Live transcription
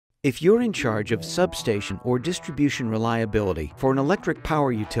If you're in charge of substation or distribution reliability for an electric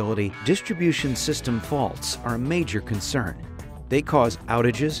power utility, distribution system faults are a major concern. They cause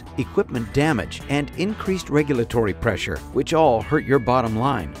outages, equipment damage, and increased regulatory pressure, which all hurt your bottom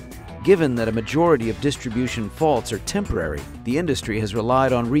line. Given that a majority of distribution faults are temporary, the industry has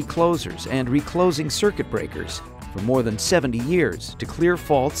relied on reclosers and reclosing circuit breakers for more than 70 years to clear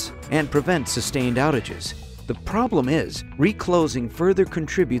faults and prevent sustained outages. The problem is, reclosing further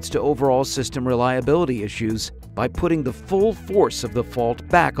contributes to overall system reliability issues by putting the full force of the fault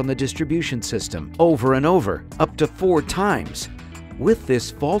back on the distribution system over and over, up to 4 times. With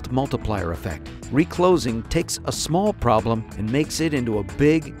this fault multiplier effect, reclosing takes a small problem and makes it into a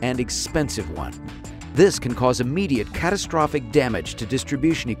big and expensive one. This can cause immediate catastrophic damage to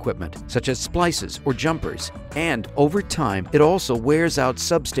distribution equipment, such as splices or jumpers. And over time, it also wears out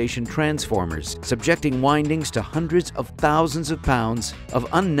substation transformers, subjecting windings to hundreds of thousands of pounds of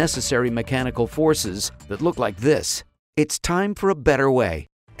unnecessary mechanical forces that look like this. It's time for a better way.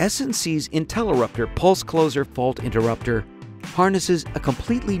 SNC's IntelliRupter PulseCloser fault interrupter harnesses a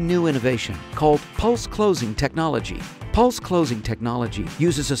completely new innovation called PulseClosing Technology. PulseClosing Technology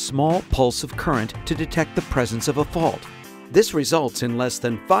uses a small pulse of current to detect the presence of a fault. This results in less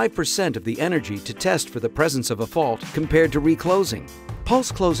than 5% of the energy to test for the presence of a fault compared to reclosing.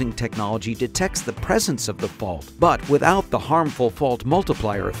 PulseClosing Technology detects the presence of the fault, but without the harmful fault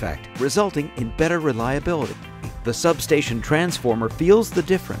multiplier effect, resulting in better reliability. The substation transformer feels the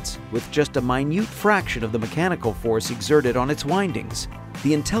difference with just a minute fraction of the mechanical force exerted on its windings.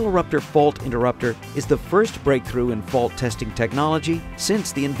 The IntelliRupter fault interrupter is the first breakthrough in fault testing technology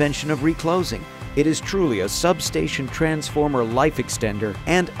since the invention of reclosing. It is truly a substation transformer life extender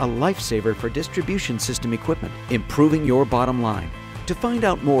and a lifesaver for distribution system equipment, improving your bottom line. To find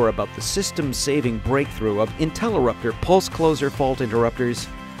out more about the system-saving breakthrough of IntelliRupter PulseCloser fault interrupters,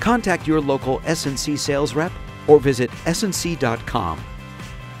 contact your local SNC sales rep or visit snc.com.